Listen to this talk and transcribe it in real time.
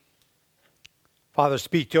Father,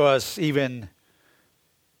 speak to us even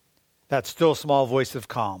that still small voice of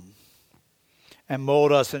calm, and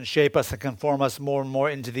mold us and shape us and conform us more and more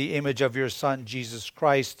into the image of your Son, Jesus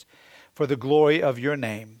Christ, for the glory of your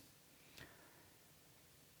name.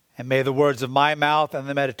 And may the words of my mouth and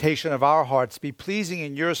the meditation of our hearts be pleasing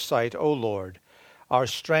in your sight, O Lord, our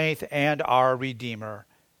strength and our Redeemer.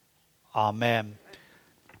 Amen.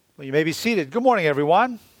 Well, you may be seated. Good morning,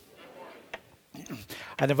 everyone.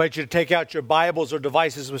 I'd invite you to take out your Bibles or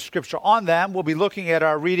devices with Scripture on them. We'll be looking at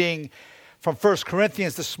our reading from 1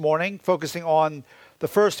 Corinthians this morning, focusing on the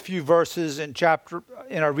first few verses in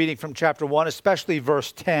our reading from chapter 1, especially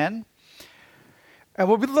verse 10. And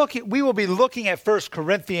we will be looking at 1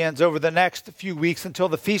 Corinthians over the next few weeks until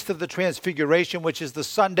the Feast of the Transfiguration, which is the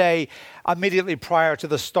Sunday immediately prior to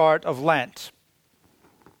the start of Lent.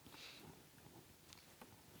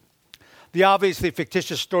 The obviously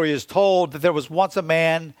fictitious story is told that there was once a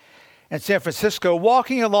man in San Francisco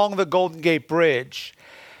walking along the Golden Gate Bridge,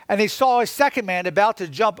 and he saw a second man about to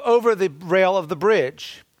jump over the rail of the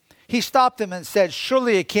bridge. He stopped him and said,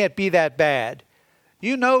 "Surely it can't be that bad.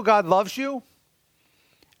 You know God loves you?"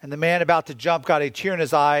 And the man about to jump got a tear in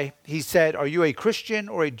his eye. He said, "Are you a Christian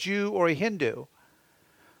or a Jew or a Hindu?"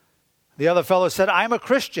 The other fellow said, "I'm a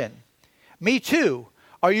Christian." "Me too.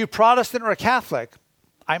 Are you Protestant or a Catholic?"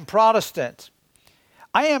 "I'm Protestant."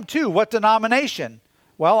 "I am too. What denomination?"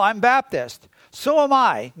 "Well, I'm Baptist." "So am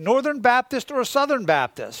I. Northern Baptist or Southern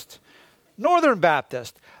Baptist?" "Northern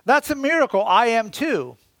Baptist." "That's a miracle. I am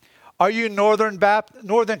too." "Are you Northern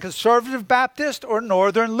Conservative Baptist or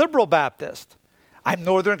Northern Liberal Baptist?" "I'm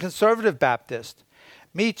Northern Conservative Baptist."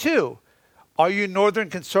 "Me too. Are you Northern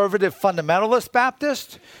Conservative Fundamentalist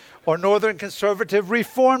Baptist or Northern Conservative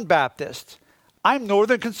Reformed Baptist?" "I'm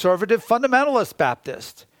Northern Conservative Fundamentalist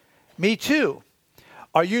Baptist." "Me too.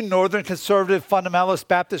 Are you Northern Conservative Fundamentalist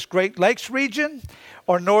Baptist Great Lakes region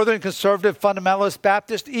or Northern Conservative Fundamentalist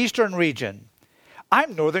Baptist Eastern region?"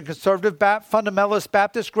 "I'm Northern Conservative Fundamentalist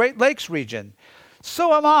Baptist Great Lakes region."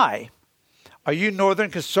 "So am I. Are you Northern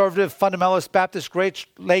Conservative Fundamentalist Baptist Great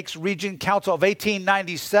Lakes Region Council of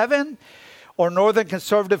 1897 or Northern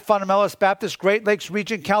Conservative Fundamentalist Baptist Great Lakes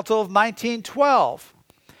Region Council of 1912?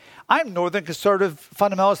 "I'm Northern Conservative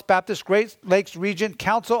Fundamentalist Baptist Great Lakes Region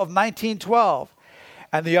Council of 1912.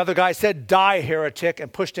 And the other guy said, "Die, heretic,"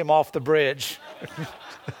 and pushed him off the bridge.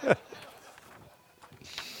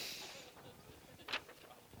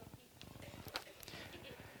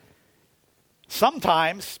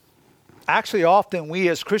 Sometimes, actually often, we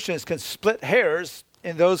as Christians can split hairs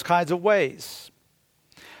in those kinds of ways.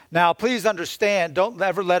 Now, please understand, don't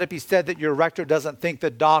ever let it be said that your rector doesn't think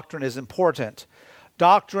that doctrine is important.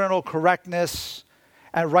 Doctrinal correctness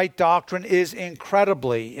and right doctrine is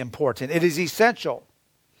incredibly important. It is essential.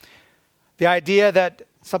 The idea that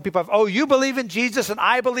some people have, "Oh, you believe in Jesus and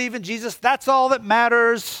I believe in Jesus, that's all that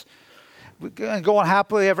matters," and go on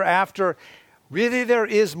happily ever after. Really, there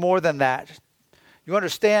is more than that. You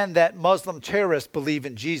understand that Muslim terrorists believe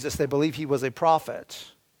in Jesus. They believe he was a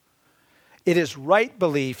prophet. It is right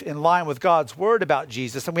belief in line with God's word about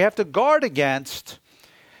Jesus, and we have to guard against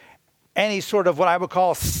any sort of what I would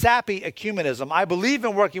call sappy ecumenism. I believe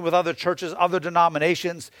in working with other churches, other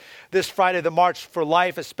denominations. This Friday, the March for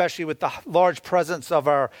Life, especially with the large presence of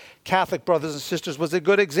our Catholic brothers and sisters, was a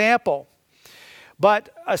good example.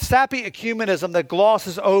 But a sappy ecumenism that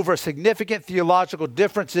glosses over significant theological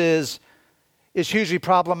differences is hugely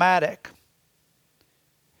problematic.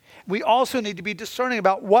 We also need to be discerning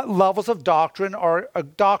about what levels of doctrine or a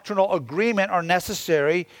doctrinal agreement are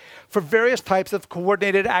necessary for various types of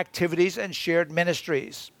coordinated activities and shared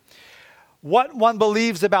ministries. What one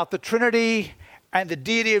believes about the Trinity and the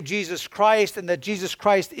deity of Jesus Christ, and that Jesus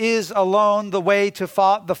Christ is alone the way to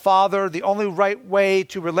the Father, the only right way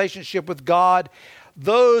to relationship with God,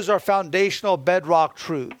 those are foundational bedrock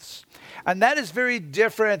truths. And that is very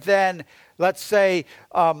different than, let's say,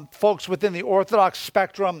 folks within the Orthodox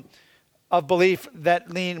spectrum of belief that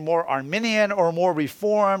lean more Arminian or more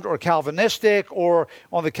Reformed or Calvinistic, or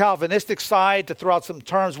on the Calvinistic side, to throw out some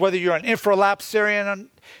terms, whether you're an infralapsarian,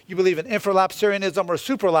 you believe in infralapsarianism or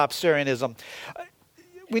supralapsarianism.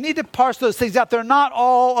 We need to parse those things out. They're not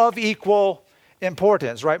all of equal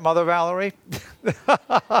importance, right, Mother Valerie?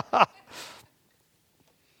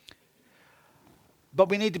 But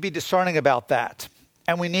we need to be discerning about that.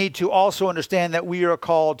 And we need to also understand that we are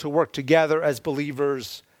called to work together as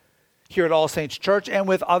believers here at All Saints Church and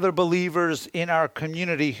with other believers in our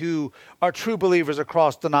community who are true believers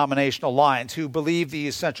across denominational lines, who believe the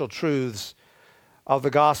essential truths of the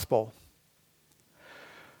gospel.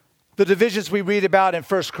 The divisions we read about in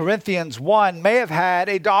 1 Corinthians 1 may have had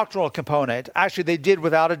a doctrinal component. Actually, they did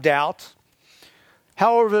without a doubt.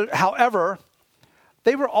 However,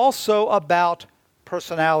 they were also about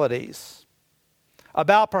personalities,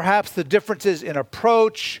 about perhaps the differences in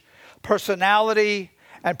approach, personality,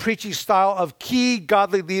 and preaching style of key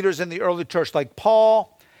godly leaders in the early church like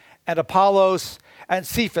Paul and Apollos and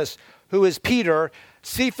Cephas, who is Peter.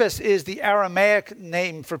 Cephas is the Aramaic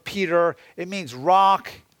name for Peter. It means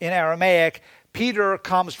rock in Aramaic. Peter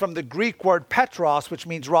comes from the Greek word Petros, which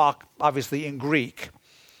means rock, obviously in Greek.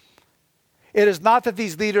 It is not that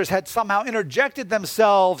these leaders had somehow interjected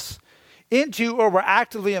themselves into or were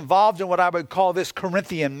actively involved in what I would call this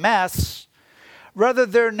Corinthian mess. Rather,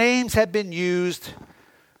 their names had been used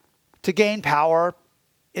to gain power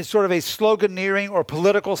in sort of a sloganeering or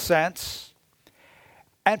political sense.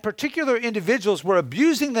 And particular individuals were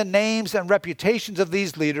abusing the names and reputations of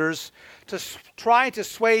these leaders to try to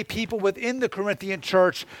sway people within the Corinthian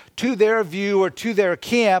church to their view or to their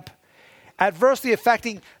camp, adversely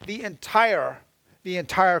affecting the entire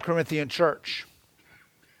Corinthian church.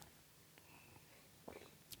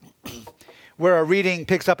 Where our reading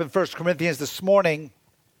picks up in 1 Corinthians this morning,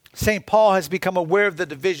 St. Paul has become aware of the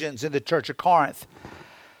divisions in the church of Corinth.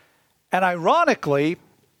 And ironically,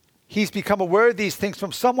 he's become aware of these things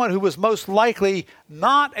from someone who was most likely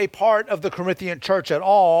not a part of the Corinthian church at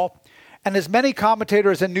all, and as many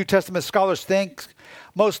commentators and New Testament scholars think,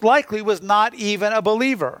 most likely was not even a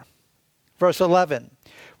believer. Verse 11,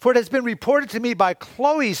 "For it has been reported to me by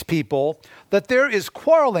Chloe's people that there is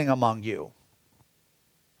quarreling among you."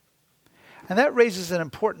 And that raises an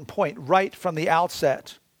important point right from the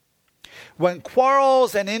outset. When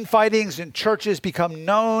quarrels and infightings in churches become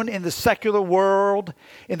known in the secular world,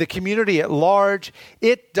 in the community at large,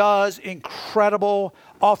 it does incredible,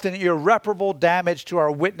 often irreparable damage to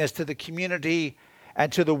our witness to the community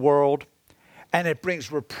and to the world, and it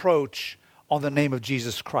brings reproach on the name of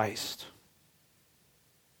Jesus Christ.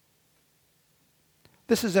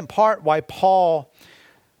 This is in part why Paul,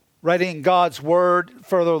 writing God's word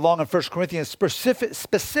further along in 1 Corinthians,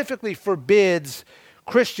 specifically forbids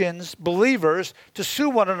Christians, believers, to sue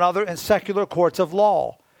one another in secular courts of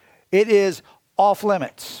law. It is off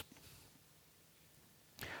limits.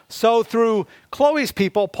 So through Chloe's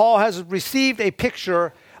people, Paul has received a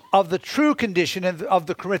picture of the true condition of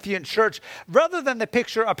the Corinthian church, rather than the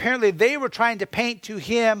picture apparently they were trying to paint to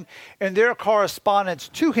him in their correspondence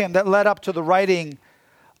to him that led up to the writing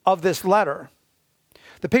of this letter.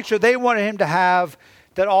 The picture they wanted him to have,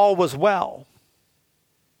 that all was well.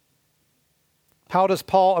 How does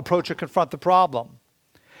Paul approach or confront the problem?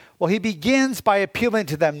 Well, he begins by appealing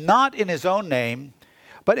to them not in his own name,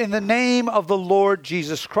 but in the name of the Lord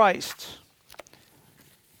Jesus Christ.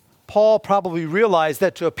 Paul probably realized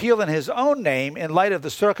that to appeal in his own name in light of the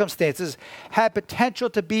circumstances had potential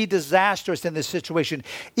to be disastrous in this situation,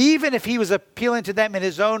 even if he was appealing to them in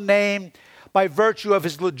his own name by virtue of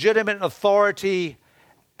his legitimate authority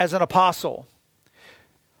as an apostle.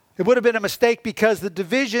 It would have been a mistake because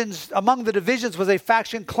among the divisions was a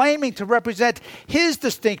faction claiming to represent his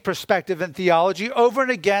distinct perspective and theology over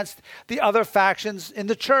and against the other factions in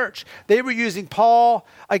the church. They were using Paul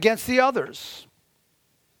against the others.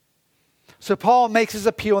 So Paul makes his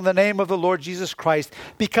appeal in the name of the Lord Jesus Christ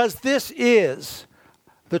because this is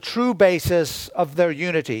the true basis of their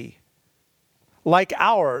unity. Like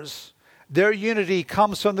ours, their unity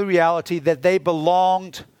comes from the reality that they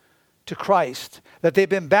belonged to Christ, that they've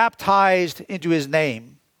been baptized into his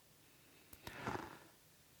name.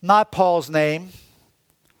 Not Paul's name,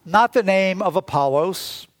 not the name of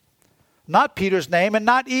Apollos, not Peter's name, and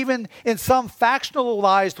not even in some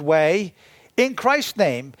factionalized way in Christ's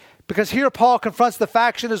name. Because here Paul confronts the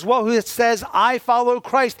faction as well who says, I follow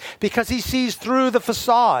Christ, because he sees through the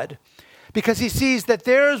facade. Because he sees that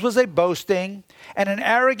theirs was a boasting and an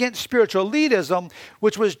arrogant spiritual elitism,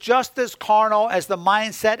 which was just as carnal as the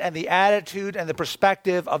mindset and the attitude and the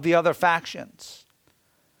perspective of the other factions.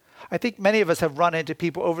 I think many of us have run into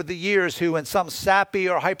people over the years who in some sappy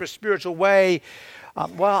or hyper-spiritual way,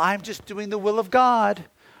 I'm just doing the will of God.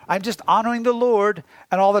 I'm just honoring the Lord.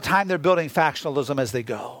 And all the time they're building factionalism as they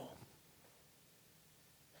go.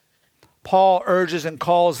 Paul urges and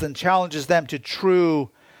calls and challenges them to true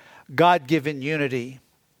God-given unity.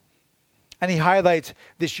 And he highlights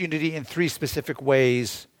this unity in three specific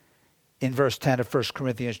ways in verse 10 of 1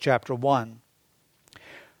 Corinthians chapter 1.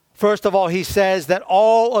 First of all, he says that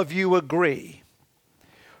all of you agree.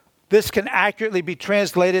 This can accurately be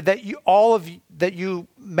translated that you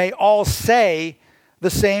may all say the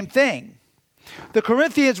same thing. The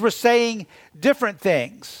Corinthians were saying different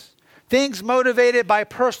things motivated by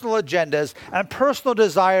personal agendas and personal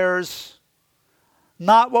desires,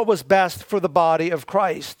 not what was best for the body of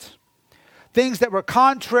Christ. things that were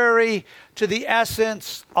contrary to the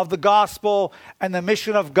essence of the gospel and the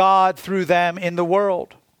mission of God through them in the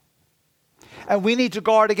world. And we need to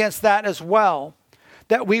guard against that as well,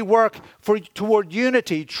 that we work toward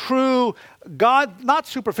unity, true God, not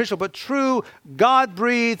superficial, but true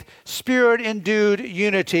God-breathed, Spirit-endued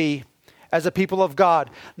unity as a people of God.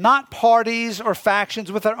 Not parties or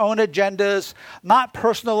factions with their own agendas, not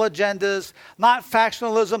personal agendas, not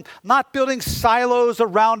factionalism, not building silos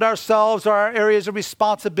around ourselves or our areas of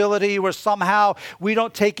responsibility where somehow we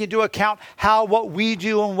don't take into account how what we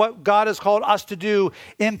do and what God has called us to do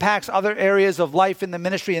impacts other areas of life in the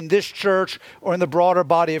ministry in this church or in the broader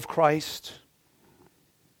body of Christ.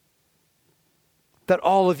 That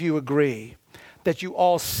all of you agree, that you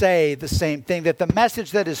all say the same thing, that the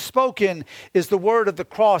message that is spoken is the word of the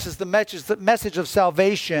cross, is the message of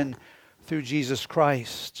salvation through Jesus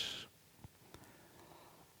Christ.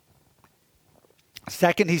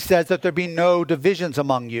 Second, he says that there be no divisions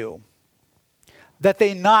among you, that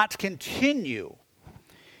they not continue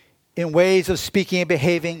in ways of speaking and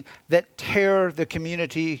behaving that tear the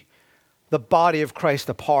community, the body of Christ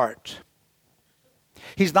apart.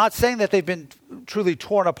 He's not saying that they've been truly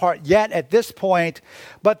torn apart yet at this point,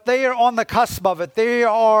 but they are on the cusp of it. They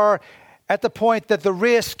are at the point that the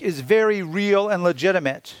risk is very real and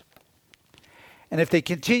legitimate. And if they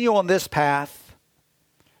continue on this path,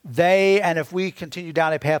 and if we continue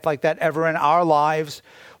down a path like that ever in our lives,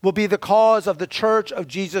 will be the cause of the church of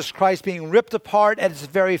Jesus Christ being ripped apart at its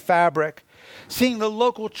very fabric, seeing the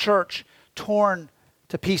local church torn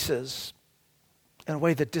to pieces in a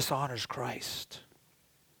way that dishonors Christ.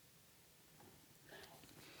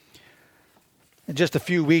 In just a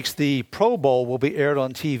few weeks, the Pro Bowl will be aired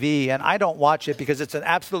on TV, and I don't watch it because it's an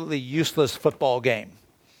absolutely useless football game.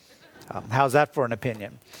 How's that for an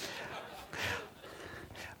opinion?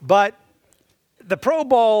 But the Pro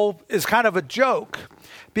Bowl is kind of a joke.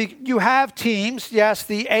 You have teams. Yes,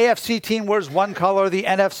 the AFC team wears one color, the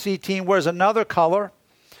NFC team wears another color.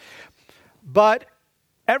 But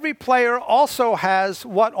every player also has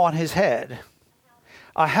what on his head?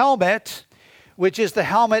 A helmet, which is the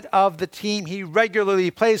helmet of the team he regularly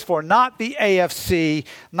plays for. Not the AFC,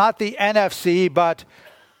 not the NFC, but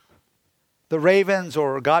the Ravens,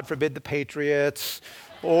 or God forbid the Patriots,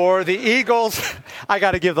 or the Eagles. I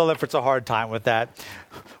got to give the Liffords a hard time with that.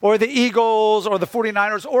 Or the Eagles, or the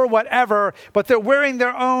 49ers, or whatever, but they're wearing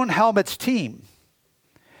their own helmet's team.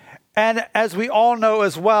 And as we all know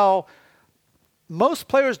as well, most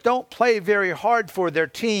players don't play very hard for their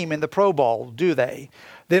team in the Pro Bowl, do they?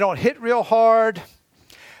 They don't hit real hard.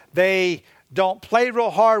 They don't play real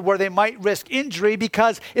hard where they might risk injury,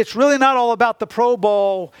 because it's really not all about the Pro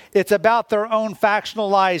Bowl. It's about their own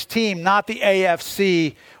factionalized team, not the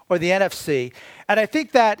AFC or the NFC. And I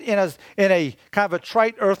think that in a kind of a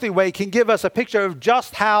trite, earthly way can give us a picture of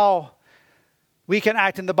just how we can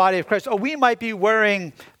act in the body of Christ. Oh, we might be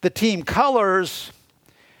wearing the team colors,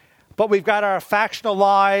 but we've got our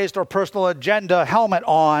factionalized or personal agenda helmet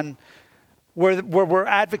on, where we're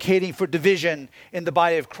advocating for division in the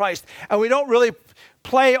body of Christ. And we don't really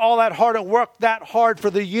play all that hard and work that hard for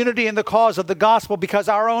the unity and the cause of the gospel, because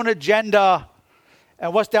our own agenda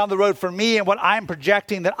and what's down the road for me and what I'm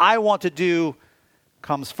projecting that I want to do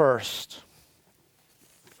comes first.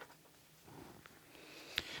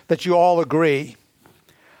 That you all agree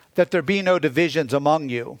that there be no divisions among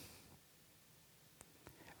you.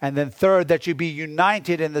 And then third, that you be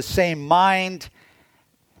united in the same mind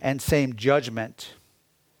and same judgment.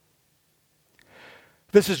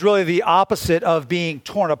 This is really the opposite of being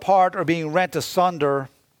torn apart or being rent asunder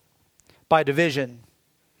by division.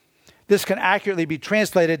 This can accurately be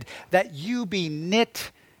translated that you be knit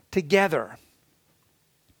together.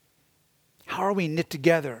 How are we knit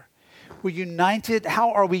together? We're united.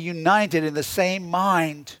 How are we united in the same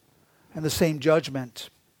mind and the same judgment?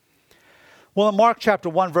 Well, in Mark chapter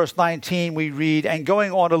 1, verse 19, we read, and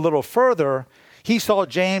going on a little further, he saw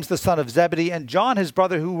James, the son of Zebedee, and John, his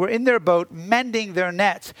brother, who were in their boat mending their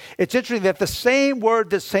nets. It's interesting that the same word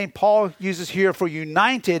that St. Paul uses here for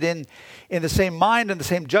united in the same mind and the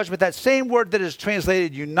same judgment, that same word that is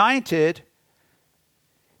translated united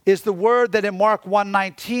is the word that in Mark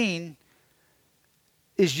 1:19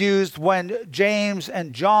 is used when James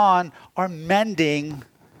and John are mending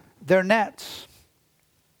their nets.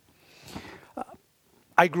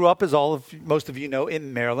 I grew up, as most of you know,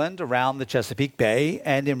 in Maryland, around the Chesapeake Bay.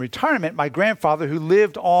 And in retirement, my grandfather, who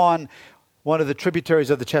lived on one of the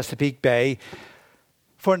tributaries of the Chesapeake Bay,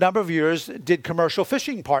 for a number of years did commercial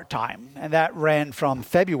fishing part-time. And that ran from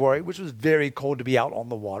February, which was very cold to be out on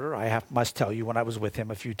the water, must tell you, when I was with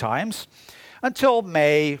him a few times, until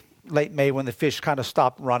May, late May, when the fish kind of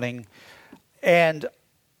stopped running And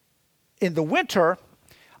in the winter,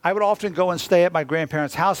 I would often go and stay at my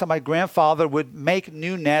grandparents' house, and my grandfather would make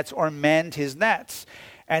new nets or mend his nets.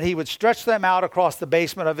 And he would stretch them out across the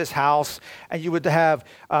basement of his house, and you would have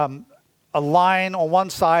a line on one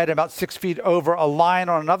side, about 6 feet over, a line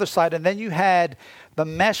on another side, and then you had the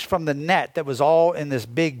mesh from the net that was all in this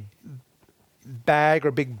big bag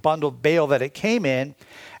or big bundled bale that it came in.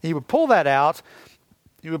 And you would pull that out,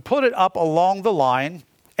 you would put it up along the line,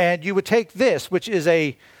 and you would take this, which is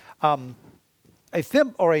a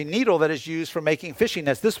thimble or a needle that is used for making fishing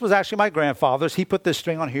nets. This was actually my grandfather's. He put this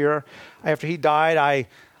string on here. After he died,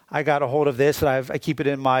 I got a hold of this, and I keep it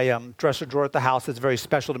in my dresser drawer at the house. It's very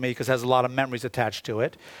special to me because it has a lot of memories attached to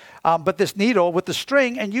it. But this needle with the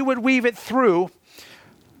string, and you would weave it through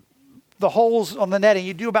the holes on the netting.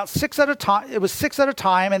 You do about 6 at a time. It was 6 at a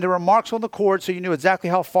time, and there were marks on the cord, so you knew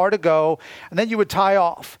exactly how far to go. And then you would tie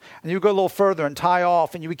off, and you would go a little further and tie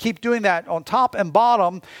off, and you would keep doing that on top and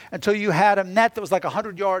bottom until you had a net that was like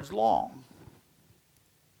 100 yards long.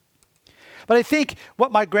 But I think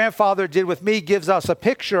what my grandfather did with me gives us a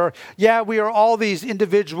picture. Yeah, we are all these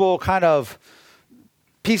individual kind of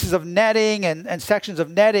pieces of netting and sections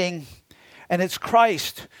of netting, and it's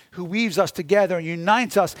Christ who weaves us together and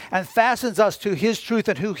unites us and fastens us to his truth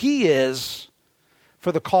and who he is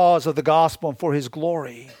for the cause of the gospel and for his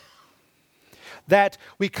glory. That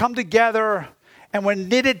we come together and we're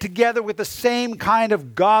knitted together with the same kind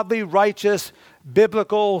of godly, righteous,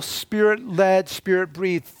 biblical, spirit-led,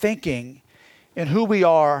 spirit-breathed thinking in who we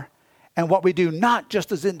are and what we do, not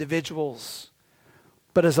just as individuals,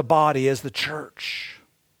 but as a body, as the church.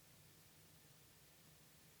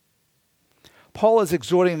 Paul is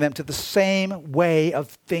exhorting them to the same way of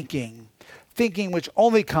thinking which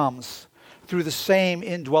only comes through the same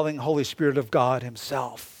indwelling Holy Spirit of God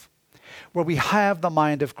himself, where we have the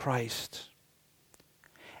mind of Christ.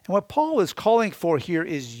 And what Paul is calling for here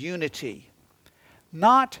is unity,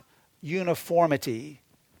 not uniformity.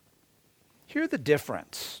 Hear the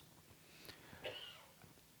difference.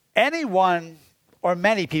 Anyone, or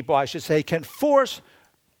many people I should say, can force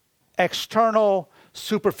external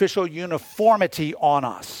superficial uniformity on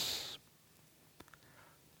us.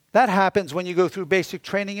 That happens when you go through basic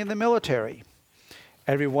training in the military.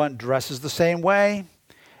 Everyone dresses the same way.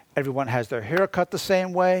 Everyone has their hair cut the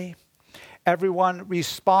same way. Everyone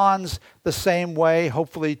responds the same way,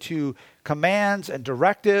 hopefully to commands and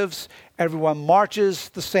directives. Everyone marches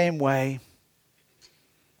the same way.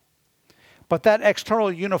 But that external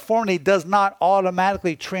uniformity does not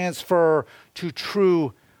automatically transfer to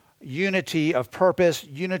true unity of purpose,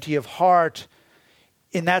 unity of heart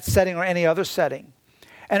in that setting or any other setting.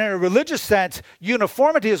 And in a religious sense,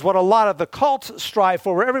 uniformity is what a lot of the cults strive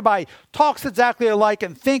for, where everybody talks exactly alike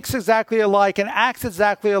and thinks exactly alike and acts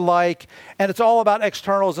exactly alike, and it's all about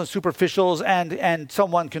externals and superficials and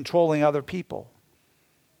someone controlling other people.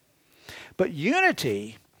 But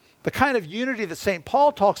unity, the kind of unity that St.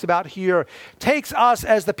 Paul talks about here, takes us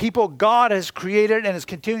as the people God has created and is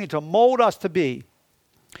continuing to mold us to be,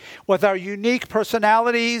 with our unique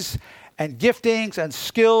personalities and giftings and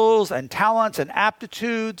skills and talents and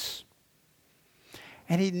aptitudes.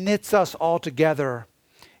 And he knits us all together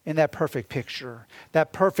in that perfect picture,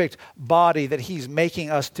 that perfect body that he's making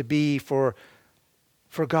us to be for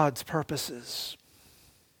God's purposes.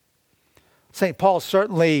 St. Paul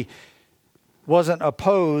certainly wasn't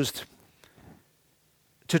opposed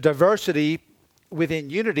to diversity within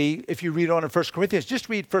unity. If you read on in 1 Corinthians, just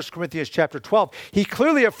read 1 Corinthians chapter 12. He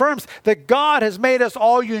clearly affirms that God has made us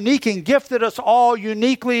all unique and gifted us all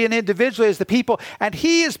uniquely and individually as the people, and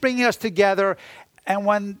he is bringing us together. And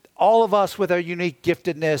when all of us with our unique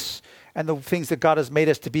giftedness and the things that God has made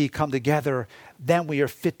us to be come together, then we are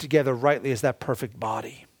fit together rightly as that perfect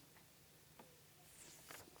body.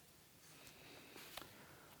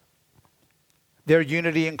 Their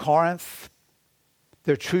unity in Corinth,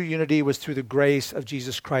 their true unity was through the grace of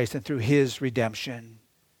Jesus Christ and through his redemption.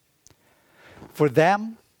 For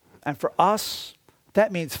them and for us,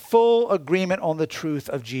 that means full agreement on the truth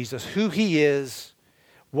of Jesus, who he is,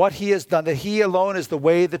 what he has done, that he alone is the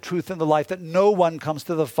way, the truth, and the life, that no one comes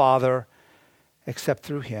to the Father except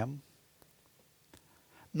through him.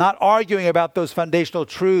 Not arguing about those foundational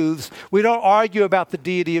truths. We don't argue about the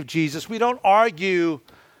deity of Jesus. We don't argue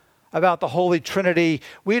about the Holy Trinity.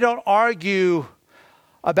 We don't argue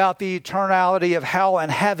about the eternality of hell and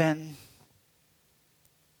heaven.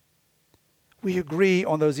 We agree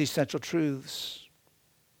on those essential truths.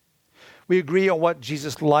 We agree on what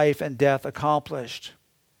Jesus' life and death accomplished.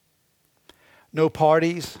 No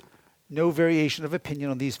parties, no variation of opinion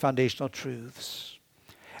on these foundational truths.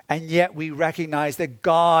 And yet we recognize that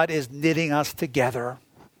God is knitting us together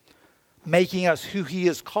making us who he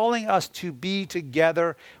is calling us to be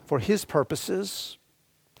together for his purposes.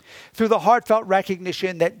 Through the heartfelt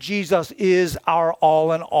recognition that Jesus is our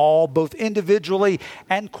all in all, both individually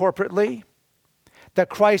and corporately, that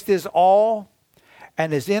Christ is all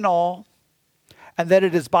and is in all, and that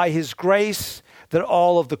it is by his grace that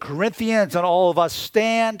all of the Corinthians and all of us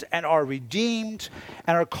stand and are redeemed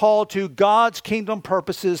and are called to God's kingdom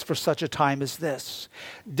purposes for such a time as this,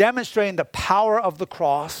 demonstrating the power of the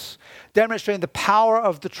cross, demonstrating the power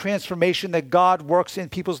of the transformation that God works in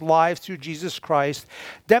people's lives through Jesus Christ,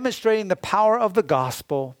 demonstrating the power of the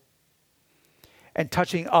gospel, and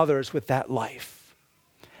touching others with that life.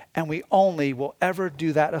 And we only will ever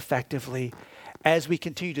do that effectively as we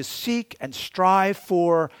continue to seek and strive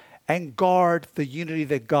for and guard the unity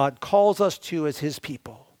that God calls us to as his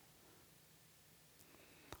people.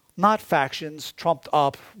 Not factions trumped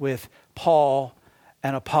up with Paul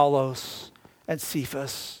and Apollos and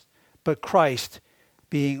Cephas, but Christ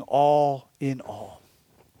being all in all.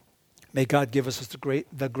 May God give us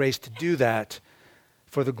the grace to do that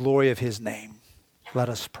for the glory of his name. Let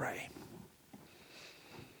us pray.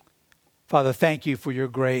 Father, thank you for your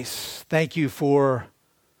grace. Thank you for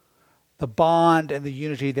the bond and the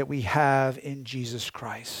unity that we have in Jesus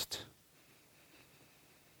Christ.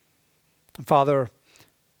 And Father,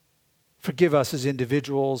 forgive us as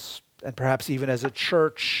individuals and perhaps even as a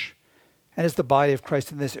church and as the body of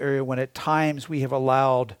Christ in this area when at times we have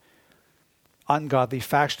allowed ungodly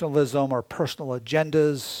factionalism or personal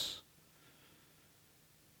agendas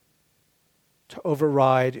to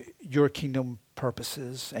override your kingdom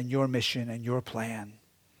purposes and your mission and your plan.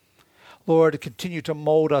 Lord, continue to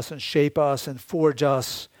mold us and shape us and forge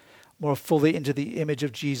us more fully into the image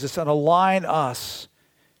of Jesus and align us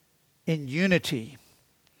in unity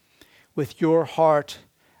with your heart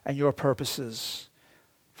and your purposes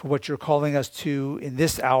for what you're calling us to in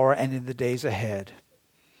this hour and in the days ahead.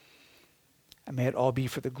 And may it all be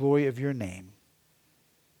for the glory of your name.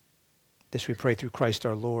 This we pray through Christ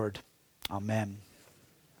our Lord. Amen.